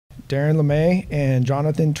Darren LaMay and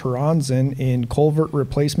Jonathan Tronson in culvert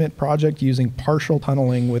replacement project using partial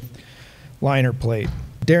tunneling with liner plate.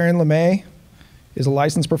 Darren LaMay is a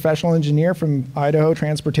licensed professional engineer from Idaho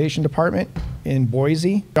Transportation Department in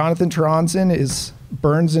Boise. Jonathan Tronson is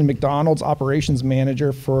Burns and McDonnell's operations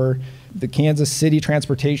manager for the Kansas City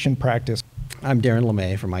Transportation Practice. I'm Darren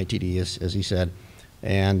LaMay from ITD, as he said,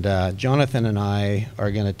 and Jonathan and I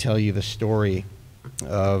are going to tell you the story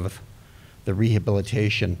of the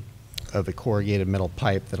rehabilitation of the corrugated metal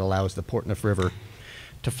pipe that allows the Portneuf River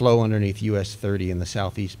to flow underneath US 30 in the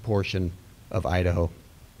southeast portion of Idaho.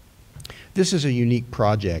 This is a unique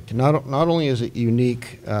project. Not only is it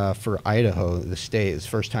unique for Idaho, the state, it's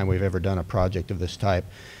the first time we've ever done a project of this type,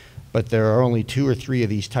 but there are only 2 or 3 of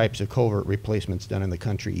these types of culvert replacements done in the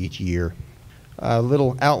country each year. A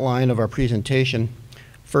little outline of our presentation.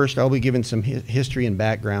 First, I'll be giving some history and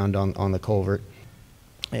background on the culvert,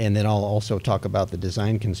 and then I'll also talk about the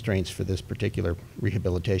design constraints for this particular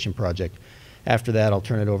rehabilitation project. After that, I'll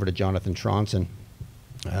turn it over to Jonathan Tronson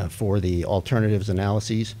for the alternatives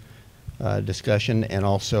analyses discussion, and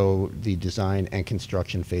also the design and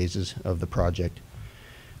construction phases of the project.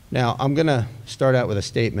 Now, I'm going to start out with a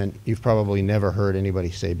statement you've probably never heard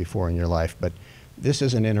anybody say before in your life, but this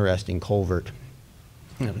is an interesting culvert.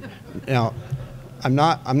 Now, I'm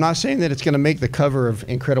not saying that it's going to make the cover of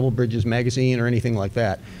Incredible Bridges magazine or anything like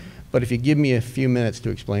that, but if you give me a few minutes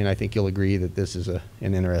to explain, I think you'll agree that this is an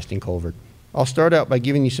interesting culvert. I'll start out by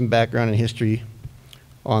giving you some background and history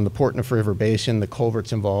on the Portneuf River Basin, the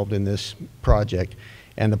culverts involved in this project,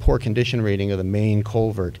 and the poor condition rating of the main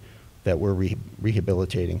culvert that we're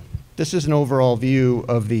rehabilitating. This is an overall view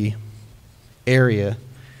of the area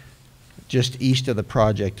just east of the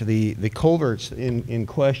project. The culverts in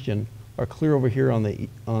question are clear over here on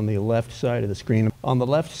the left side of the screen. On the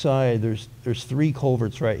left side, there's 3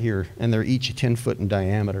 culverts right here, and they're each 10 foot in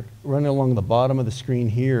diameter. Running along the bottom of the screen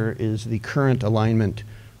here is the current alignment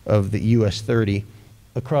of the US 30.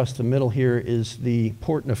 Across the middle here is the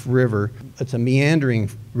Portneuf River. It's a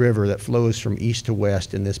meandering river that flows from east to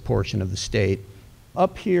west in this portion of the state.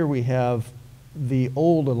 Up here we have the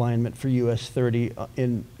old alignment for US 30.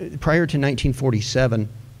 Prior to 1947,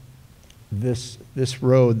 this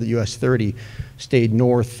road, the US 30, stayed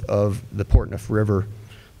north of the Portneuf River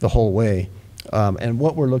the whole way. And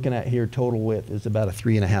what we're looking at here, total width, is about a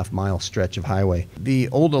 3.5-mile stretch of highway. The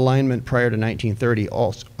old alignment prior to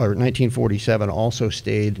 1947 also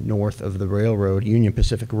stayed north of the railroad, Union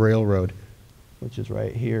Pacific Railroad, which is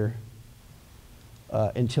right here.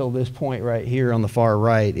 Until this point right here on the far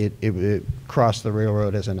right, it crossed the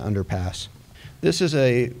railroad as an underpass. This is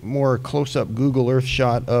a more close-up Google Earth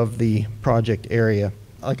shot of the project area.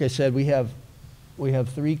 Like I said, we have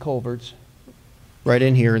 3 culverts right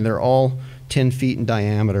in here, and they're all 10 feet in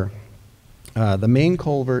diameter. The main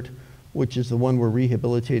culvert, which is the one we're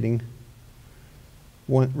rehabilitating,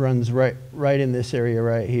 runs right in this area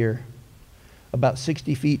right here. About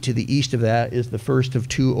 60 feet to the east of that is the first of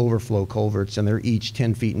 2 overflow culverts, and they're each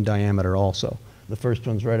 10 feet in diameter also. The first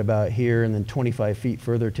one's right about here, and then 25 feet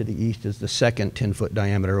further to the east is the second 10-foot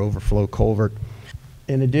diameter overflow culvert.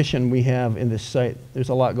 In addition, we have in this site, there's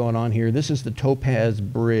a lot going on here. This is the Topaz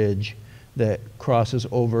Bridge that crosses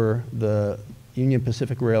over the Union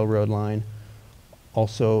Pacific Railroad line.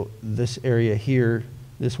 Also, this area here,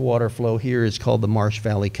 this water flow here is called the Marsh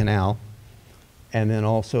Valley Canal. And then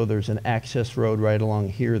also there's an access road right along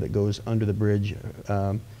here that goes under the bridge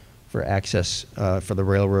for access for the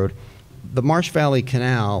railroad. The Marsh Valley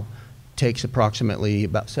Canal takes approximately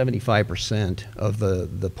about 75% of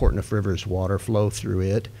the Portneuf River's water flow through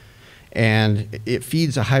it. And it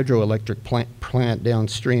feeds a hydroelectric plant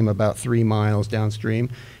downstream, about 3 miles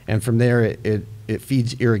downstream. And from there, it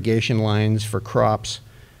feeds irrigation lines for crops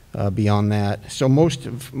beyond that. So most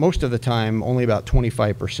of the time, only about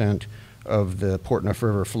 25% of the Portneuf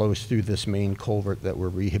River flows through this main culvert that we're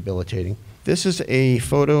rehabilitating. This is a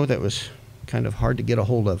photo that was kind of hard to get a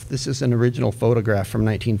hold of. This is an original photograph from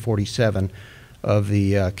 1947 of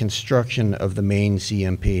the construction of the main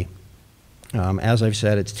CMP. As I've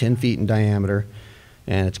said, it's 10 feet in diameter,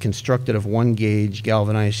 and it's constructed of 1-gauge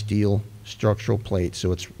galvanized steel structural plate,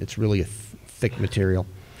 so it's really a thick material.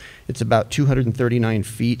 It's about 239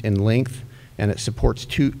 feet in length, and it supports a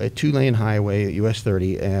 2-lane highway at US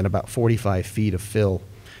 30 and about 45 feet of fill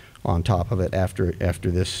on top of it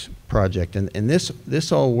after this project. And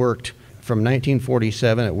this all worked from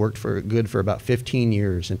 1947. It worked good for about 15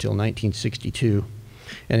 years until 1962.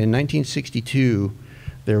 And in 1962,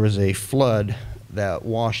 there was a flood that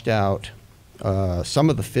washed out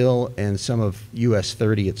some of the fill and some of US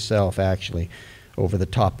 30 itself, actually, over the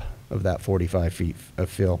top of that 45 feet of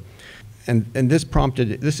fill. And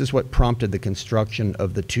this is what prompted the construction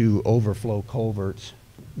of the two overflow culverts,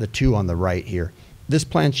 the two on the right here. This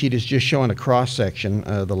plan sheet is just showing a cross-section,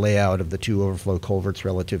 the layout of the two overflow culverts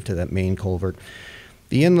relative to that main culvert.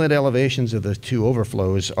 The inlet elevations of the two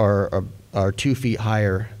overflows are 2 feet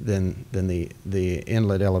higher than the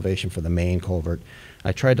inlet elevation for the main culvert.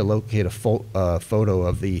 I tried to locate a photo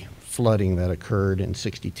of the flooding that occurred in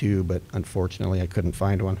 '62, but unfortunately I couldn't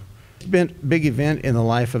find one. The big event in the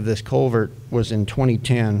life of this culvert was in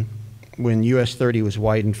 2010 when US 30 was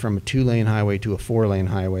widened from a 2-lane highway to a 4-lane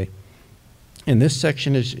highway. And this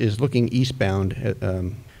section is looking eastbound,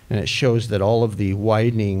 and it shows that all of the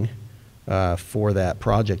widening for that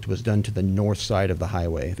project was done to the north side of the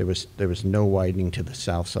highway. There was no widening to the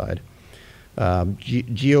south side.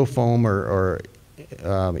 Geofoam or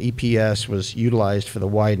EPS was utilized for the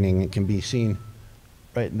widening. It can be seen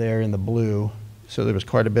right there in the blue. So there was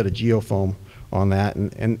quite a bit of geofoam on that,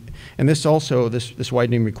 and this also this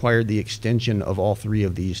widening required the extension of all 3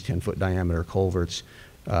 of these 10-foot diameter culverts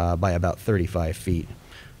by about 35 feet,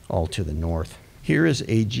 all to the north. Here is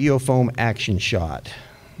a geofoam action shot.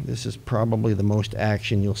 This is probably the most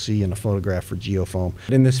action you'll see in a photograph for geofoam.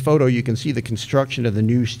 In this photo, you can see the construction of the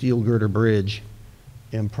new steel girder bridge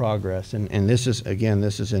in progress, and this is, again,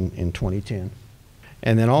 this is in 2010.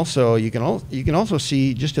 And then also, you can also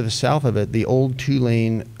see just to the south of it, the old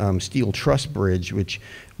 2-lane steel truss bridge, which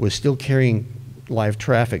was still carrying live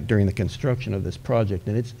traffic during the construction of this project.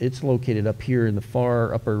 And it's located up here in the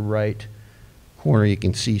far upper right corner. You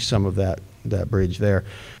can see some of that bridge there.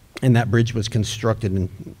 And that bridge was constructed in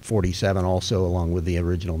 '47 also, along with the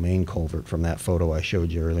original main culvert from that photo I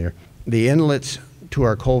showed you earlier. The inlets to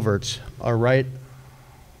our culverts are right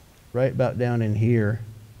about down in here,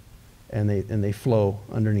 and they flow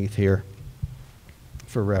underneath here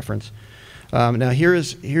for reference. Now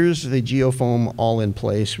here's the geofoam all in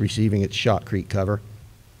place, receiving its shotcrete cover.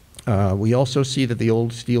 We also see that the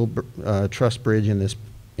old steel truss bridge in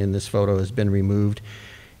this photo has been removed,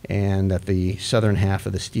 and that the southern half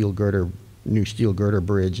of the new steel girder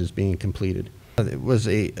bridge is being completed. It was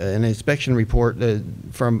an inspection report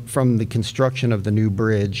from the construction of the new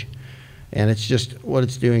bridge. And it's just, what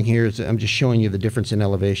it's doing here is I'm just showing you the difference in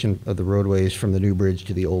elevation of the roadways from the new bridge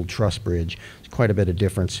to the old truss bridge. It's quite a bit of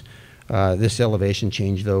difference. This elevation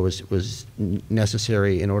change, though, was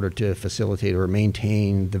necessary in order to facilitate or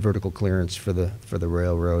maintain the vertical clearance for the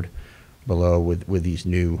railroad below with these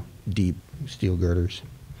new deep steel girders.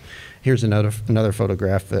 Here's another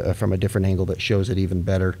photograph from a different angle that shows it even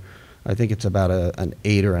better. I think it's about an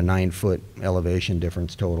 8 or a 9 foot elevation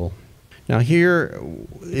difference total. Now here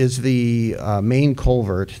is the main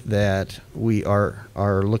culvert that we are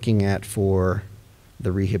looking at for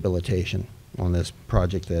the rehabilitation on this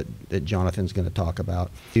project that Jonathan's going to talk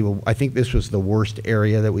about. I think this was the worst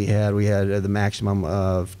area that we had. We had the maximum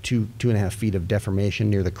of 2.5 feet of deformation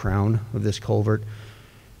near the crown of this culvert.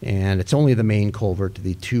 And it's only the main culvert.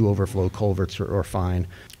 The 2 overflow culverts are fine.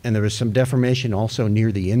 And there was some deformation also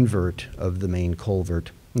near the invert of the main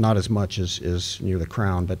culvert. Not as much as near the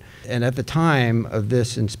crown, and at the time of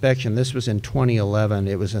this inspection, this was in 2011,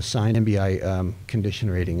 it was assigned MBI condition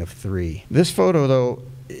rating of 3. This photo, though,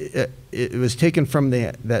 it was taken from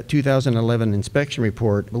that 2011 inspection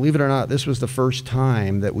report. Believe it or not, this was the first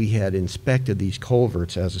time that we had inspected these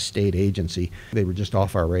culverts as a state agency. They were just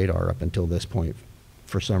off our radar up until this point,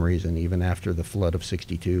 for some reason, even after the flood of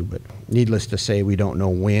 '62. But needless to say, we don't know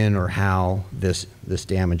when or how this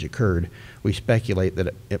damage occurred. We speculate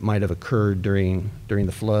that it might have occurred during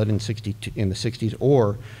the flood in the '60s,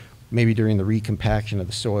 or maybe during the recompaction of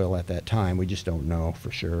the soil at that time. We just don't know for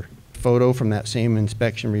sure. Photo from that same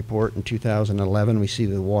inspection report in 2011, we see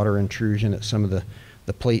the water intrusion at some of the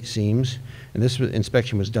plate seams. And this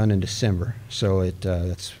inspection was done in December, so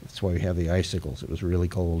that's why we have the icicles. It was really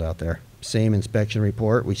cold out there. Same inspection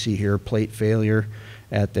report. We see here plate failure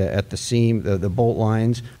at the seam, the bolt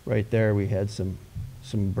lines. Right there, we had some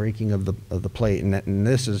breaking of the plate, and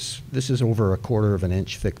this is over 1/4 of an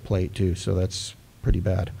inch thick plate too. So that's pretty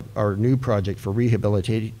bad. Our new project for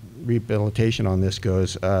rehabilitation on this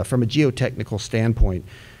goes from a geotechnical standpoint.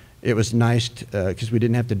 It was nice because we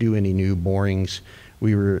didn't have to do any new borings.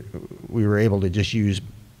 We were able to just use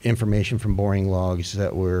information from boring logs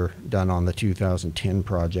that were done on the 2010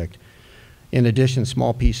 project. In addition,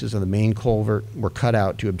 small pieces of the main culvert were cut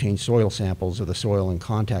out to obtain soil samples of the soil in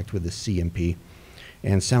contact with the CMP.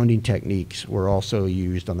 And sounding techniques were also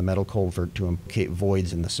used on the metal culvert to indicate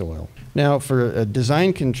voids in the soil. Now, for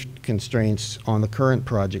design constraints on the current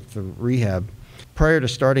project for rehab, prior to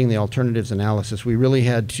starting the alternatives analysis, we really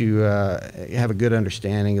had to have a good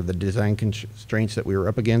understanding of the design constraints that we were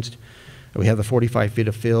up against. We have the 45 feet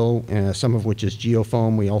of fill, some of which is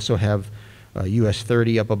geofoam. We also have US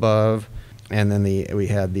 30 up above. And then we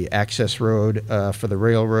had the access road for the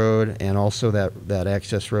railroad, and also that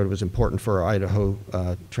access road was important for our Idaho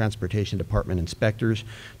Transportation Department inspectors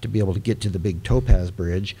to be able to get to the big Topaz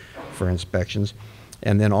Bridge for inspections.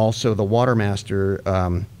 And then also the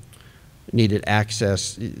watermaster needed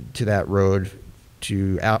access to that road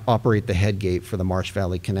to operate the head gate for the Marsh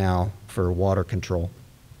Valley Canal for water control.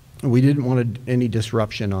 We didn't want any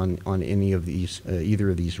disruption on any of these,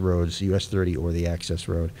 either of these roads, US 30 or the access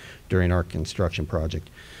road, during our construction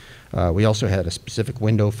project. We also had a specific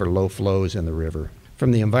window for low flows in the river.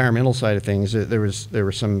 From the environmental side of things, there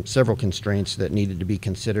were several constraints that needed to be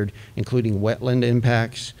considered, including wetland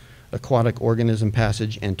impacts, aquatic organism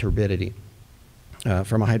passage, and turbidity.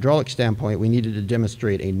 From a hydraulic standpoint, we needed to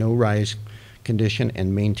demonstrate a no-rise condition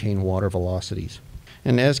and maintain water velocities.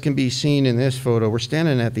 And as can be seen in this photo, we're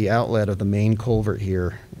standing at the outlet of the main culvert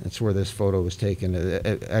here. That's where this photo was taken,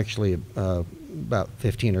 actually about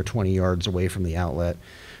 15 or 20 yards away from the outlet.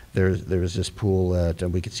 There was this pool that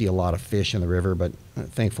we could see a lot of fish in the river, but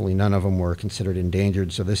thankfully none of them were considered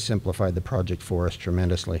endangered, so this simplified the project for us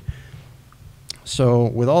tremendously. So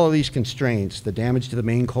with all of these constraints, the damage to the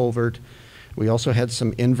main culvert, we also had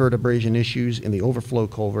some invert abrasion issues in the overflow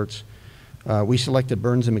culverts. We selected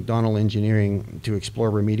Burns and McDonnell Engineering to explore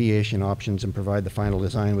remediation options and provide the final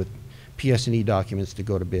design with PS&E documents to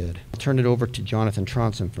go to bid. I'll turn it over to Jonathan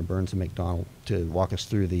Tronson from Burns and McDonnell to walk us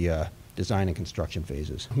through the design and construction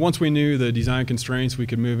phases. Once we knew the design constraints, we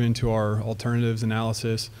could move into our alternatives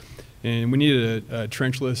analysis, and we needed a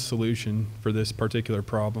trenchless solution for this particular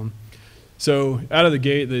problem. So out of the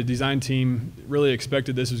gate, the design team really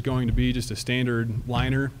expected this was going to be just a standard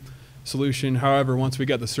liner solution. However, once we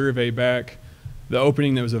got the survey back, the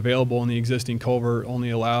opening that was available in the existing culvert only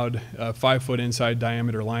allowed a 5-foot inside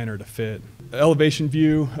diameter liner to fit. Elevation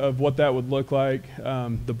view of what that would look like,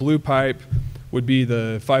 the blue pipe would be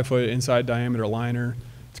the 5-foot inside diameter liner.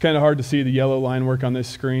 It's kind of hard to see the yellow line work on this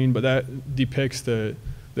screen, but that depicts the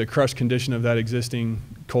crushed condition of that existing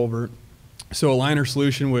culvert. So a liner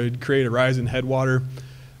solution would create a rise in headwater.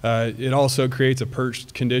 It also creates a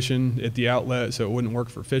perched condition at the outlet, so it wouldn't work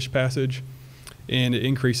for fish passage, and it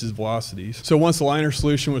increases velocities. So once the liner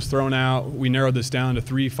solution was thrown out, we narrowed this down to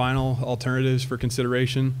 3 final alternatives for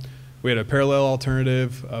consideration. We had a parallel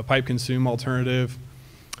alternative, a pipe consume alternative,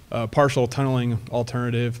 a partial tunneling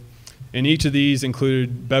alternative, and each of these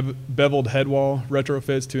included beveled headwall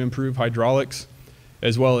retrofits to improve hydraulics,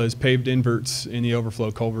 as well as paved inverts in the overflow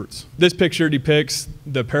culverts. This picture depicts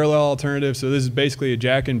the parallel alternative. So this is basically a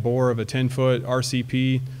jack and bore of a 10-foot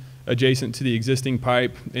RCP adjacent to the existing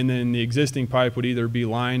pipe, and then the existing pipe would either be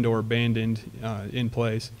lined or abandoned in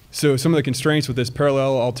place. So some of the constraints with this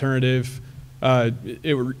parallel alternative,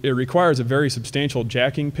 it requires a very substantial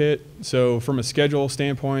jacking pit. So from a schedule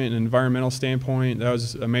standpoint and environmental standpoint, that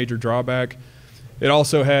was a major drawback. It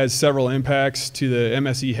also has several impacts to the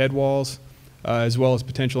MSE head walls, as well as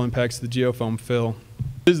potential impacts to the geofoam fill.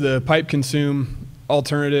 This is the pipe consume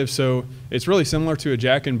alternative, so it's really similar to a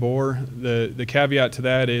jack and bore. The caveat to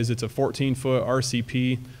that is it's a 14-foot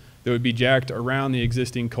RCP that would be jacked around the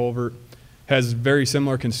existing culvert. Has very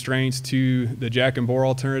similar constraints to the jack and bore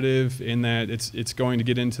alternative in that it's going to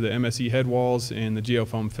get into the MSE head walls and the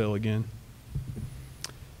geofoam fill again.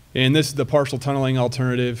 And this is the partial tunneling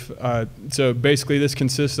alternative. So basically this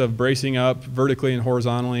consists of bracing up vertically and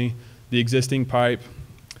horizontally the existing pipe,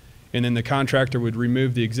 and then the contractor would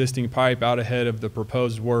remove the existing pipe out ahead of the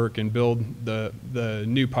proposed work and build the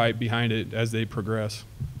new pipe behind it as they progress.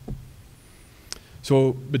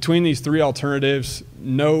 So between these 3 alternatives,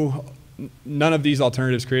 none of these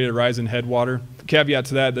alternatives created a rise in headwater. Caveat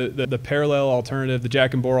to that, the parallel alternative, the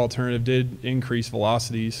jack and bore alternative, did increase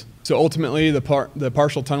velocities. So ultimately, the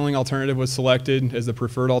partial tunneling alternative was selected as the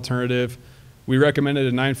preferred alternative. We recommended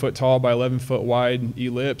a 9-foot tall by 11-foot wide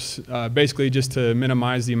ellipse, basically just to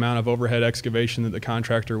minimize the amount of overhead excavation that the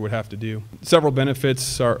contractor would have to do. Several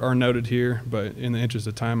benefits are noted here, but in the interest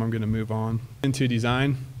of time, I'm going to move on into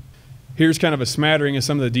design. Here's kind of a smattering of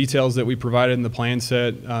some of the details that we provided in the plan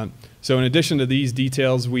set. So in addition to these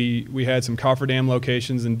details, we had some cofferdam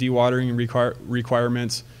locations and dewatering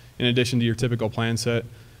requirements in addition to your typical plan set.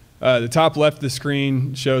 The top left of the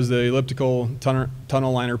screen shows the elliptical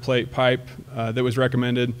tunnel liner plate pipe that was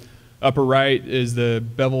recommended. Upper right is the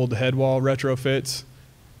beveled head wall retrofits.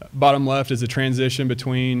 Bottom left is the transition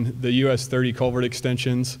between the US 30 culvert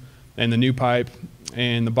extensions and the new pipe.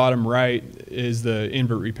 And the bottom right is the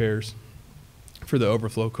invert repairs for the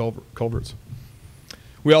overflow culverts.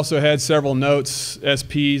 We also had several notes,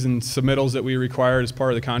 SPs, and submittals that we required as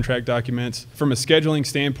part of the contract documents. From a scheduling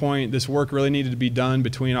standpoint, this work really needed to be done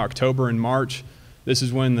between October and March. This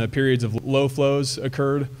is when the periods of low flows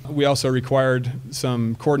occurred. We also required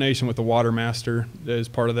some coordination with the water master as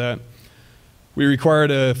part of that. We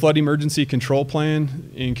required a flood emergency control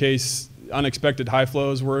plan in case unexpected high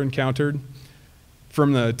flows were encountered.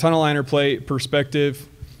 From the tunnel liner plate perspective,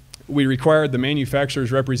 we required the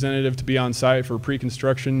manufacturer's representative to be on site for a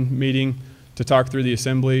pre-construction meeting to talk through the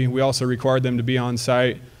assembly. We also required them to be on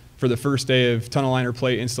site for the first day of tunnel liner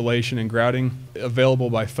plate installation and grouting, available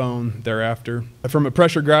by phone thereafter. From a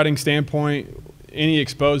pressure grouting standpoint, any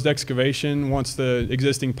exposed excavation, once the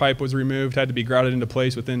existing pipe was removed, had to be grouted into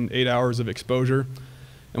place within 8 hours of exposure.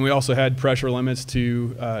 And we also had pressure limits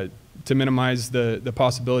to minimize the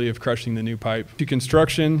possibility of crushing the new pipe. To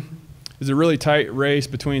construction, it was a really tight race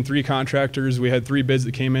between 3 contractors. We had 3 bids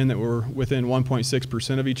that came in that were within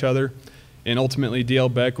 1.6% of each other. And ultimately,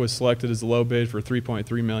 DL Beck was selected as the low bid for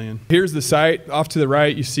 $3.3 million. Here's the site. Off to the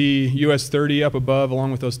right, you see US 30 up above,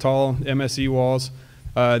 along with those tall MSE walls.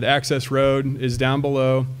 The access road is down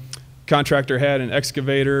below. Contractor had an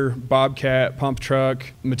excavator, bobcat, pump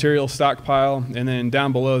truck, material stockpile, and then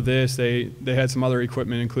down below this, they had some other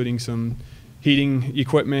equipment, including some heating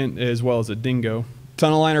equipment as well as a dingo.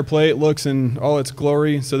 Tunnel liner plate looks in all its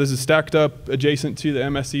glory. So this is stacked up adjacent to the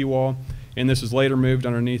MSE wall, and this was later moved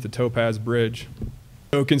underneath the Topaz Bridge.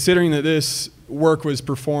 So considering that this work was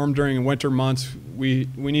performed during winter months, we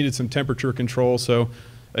needed some temperature control. So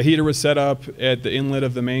a heater was set up at the inlet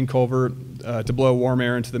of the main culvert to blow warm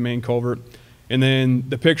air into the main culvert. And then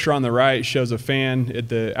the picture on the right shows a fan at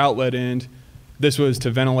the outlet end. This was to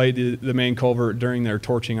ventilate the main culvert during their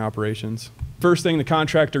torching operations. First thing the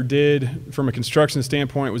contractor did from a construction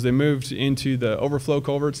standpoint was they moved into the overflow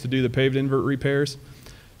culverts to do the paved invert repairs.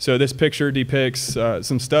 So this picture depicts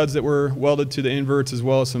some studs that were welded to the inverts as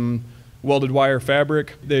well as some welded wire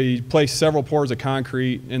fabric. They placed several pours of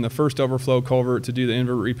concrete in the first overflow culvert to do the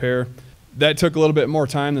invert repair. That took a little bit more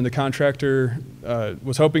time than the contractor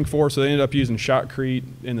was hoping for, so they ended up using shotcrete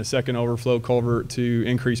in the second overflow culvert to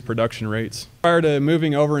increase production rates. Prior to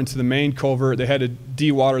moving over into the main culvert, they had to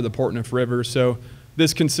dewater the Portneuf River. So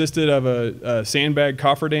this consisted of a sandbag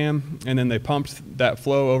cofferdam, and then they pumped that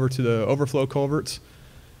flow over to the overflow culverts.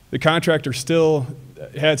 The contractor still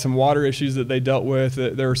had some water issues that they dealt with.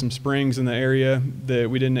 There were some springs in the area that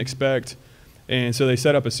we didn't expect, and so they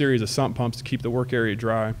set up a series of sump pumps to keep the work area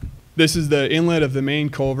dry. This is the inlet of the main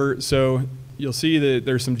culvert, so you'll see that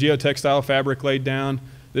there's some geotextile fabric laid down.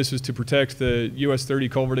 This was to protect the US 30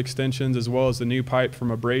 culvert extensions as well as the new pipe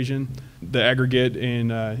from abrasion. The aggregate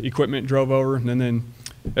and equipment drove over, and then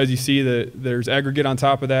as you see, there's aggregate on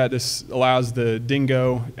top of that. This allows the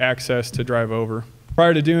dingo access to drive over.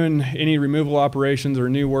 Prior to doing any removal operations or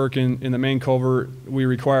new work in the main culvert, we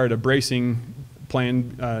required a bracing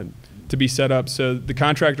plan to be set up. So the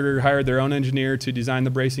contractor hired their own engineer to design the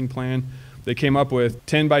bracing plan. They came up with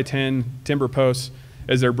 10 by 10 timber posts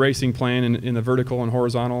as their bracing plan in the vertical and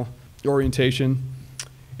horizontal orientation.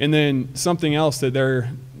 And then something else that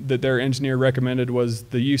their engineer recommended was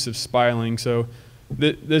the use of spiling. So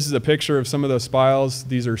this is a picture of some of those spiles.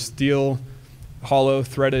 These are steel, hollow,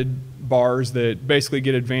 threaded bars that basically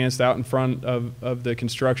get advanced out in front of the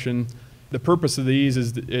construction. The purpose of these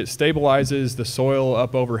is it stabilizes the soil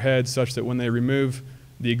up overhead such that when they remove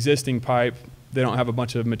the existing pipe, they don't have a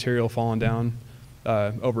bunch of material falling down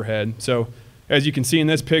overhead. So as you can see in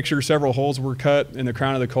this picture, several holes were cut in the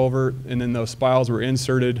crown of the culvert, and then those spiles were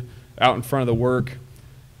inserted out in front of the work.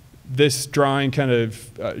 This drawing kind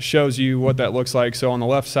of shows you what that looks like. So on the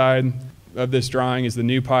left side of this drawing is the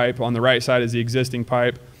new pipe. On the right side is the existing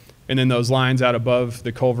pipe. And then those lines out above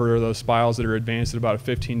the culvert are those spiles that are advanced at about a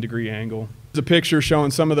 15-degree angle. There's a picture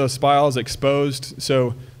showing some of those spiles exposed.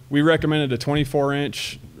 So we recommended a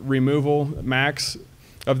 24-inch removal max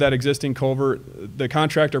of that existing culvert. The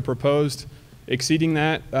contractor proposed exceeding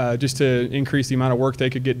that just to increase the amount of work they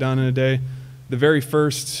could get done in a day. The very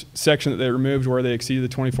first section that they removed where they exceeded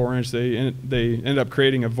the 24-inch, they ended up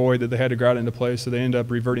creating a void that they had to grout into place, so they ended up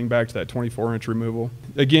reverting back to that 24-inch removal.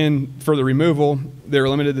 Again, for the removal, they were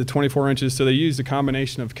limited to 24 inches, so they used a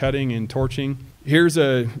combination of cutting and torching. Here's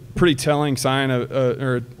a pretty telling sign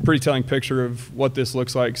or a pretty telling picture of what this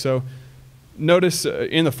looks like. So notice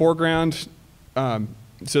in the foreground,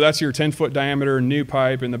 so that's your 10-foot diameter new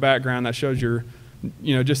pipe. In the background, that shows your,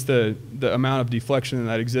 just the amount of deflection in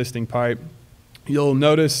that existing pipe. You'll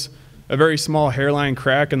notice a very small hairline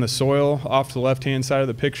crack in the soil off to the left-hand side of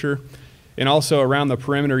the picture. And also around the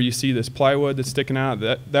perimeter, you see this plywood that's sticking out.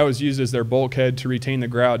 That was used as their bulkhead to retain the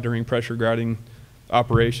grout during pressure grouting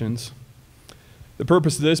operations. The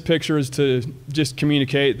purpose of this picture is to just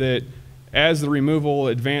communicate that as the removal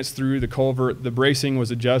advanced through the culvert, the bracing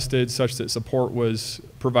was adjusted such that support was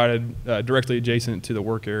provided directly adjacent to the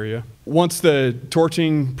work area. Once the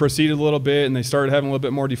torching proceeded a little bit and they started having a little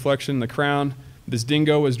bit more deflection in the crown, this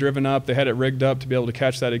dingo was driven up. They had it rigged up to be able to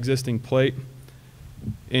catch that existing plate.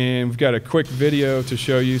 And we've got a quick video to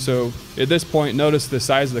show you. So at this point, notice the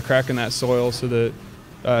size of the crack in that soil, so that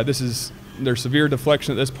there's severe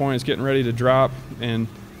deflection at this point. It's getting ready to drop, and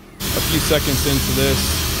a few seconds into this,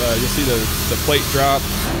 you'll see the plate drop.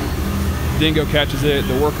 Dingo catches it.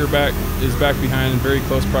 The worker is back behind in very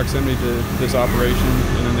close proximity to this operation,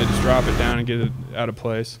 and then they just drop it down and get it out of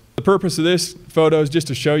place. The purpose of this photo is just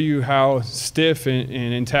to show you how stiff and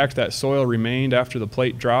intact that soil remained after the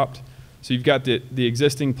plate dropped. So you've got the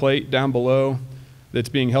existing plate down below that's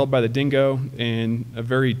being held by the dingo, and a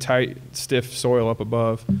very tight, stiff soil up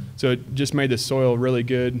above. So it just made the soil really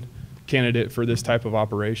good candidate for this type of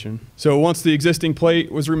operation. So once the existing plate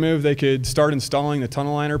was removed, they could start installing the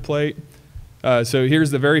tunnel liner plate. So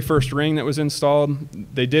here's the very first ring that was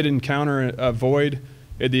installed. They did encounter a void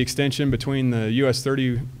at the extension between the US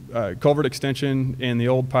 30 culvert extension and the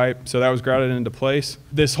old pipe, so that was grouted into place.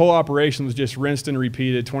 This whole operation was just rinsed and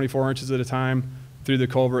repeated 24 inches at a time through the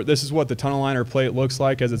culvert. This is what the tunnel liner plate looks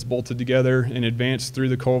like as it's bolted together and advanced through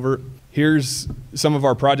the culvert. Here's some of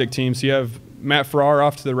our project teams. So you have Matt Farrar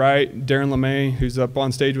off to the right, Darren LaMay, who's up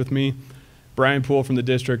on stage with me, Brian Poole from the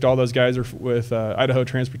district. All those guys are with Idaho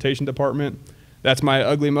Transportation Department. That's my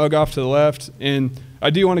ugly mug off to the left. And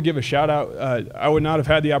I do want to give a shout out. I would not have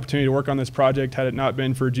had the opportunity to work on this project had it not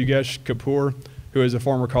been for Jugesh Kapoor, who is a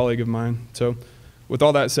former colleague of mine. So with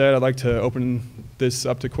all that said, I'd like to open this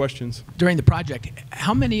up to questions. During the project,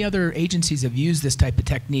 how many other agencies have used this type of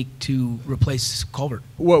technique to replace culvert?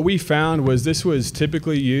 What we found was this was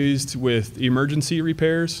typically used with emergency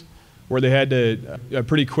repairs, where they had a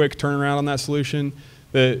pretty quick turnaround on that solution.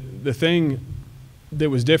 The thing that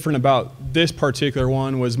was different about this particular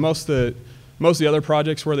one was most of the other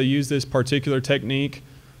projects where they used this particular technique,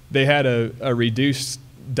 they had a reduced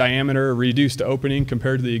diameter, reduced opening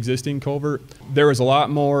compared to the existing culvert. There was a lot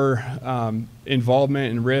more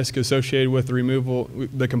involvement and risk associated with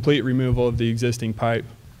the complete removal of the existing pipe.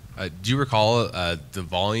 Do you recall the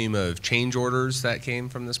volume of change orders that came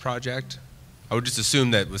from this project? I would just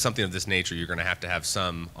assume that with something of this nature, you're going to have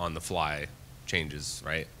some on-the-fly changes,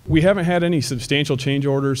 right? We haven't had any substantial change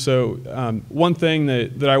orders. So one thing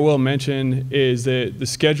that I will mention is that the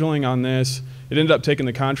scheduling on this, it ended up taking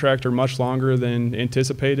the contractor much longer than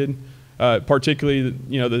anticipated. Particularly,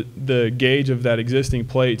 the gauge of that existing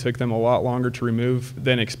plate took them a lot longer to remove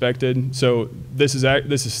than expected. So this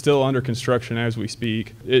is still under construction as we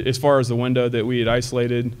speak. As far as the window that we had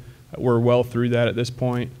isolated, we're well through that at this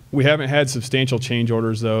point. We haven't had substantial change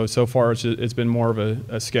orders though. So far it's been more of a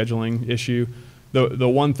scheduling issue. The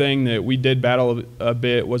one thing that we did battle a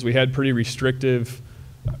bit was we had pretty restrictive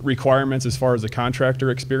requirements as far as the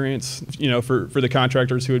contractor experience, for the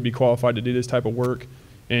contractors who would be qualified to do this type of work.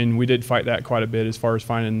 And we did fight that quite a bit as far as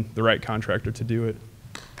finding the right contractor to do it.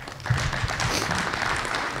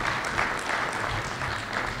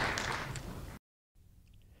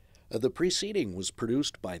 The preceding was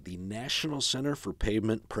produced by the National Center for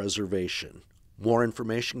Pavement Preservation. More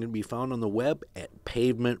information can be found on the web at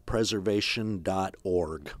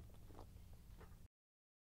pavementpreservation.org.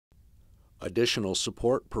 Additional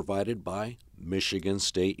support provided by Michigan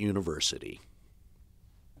State University.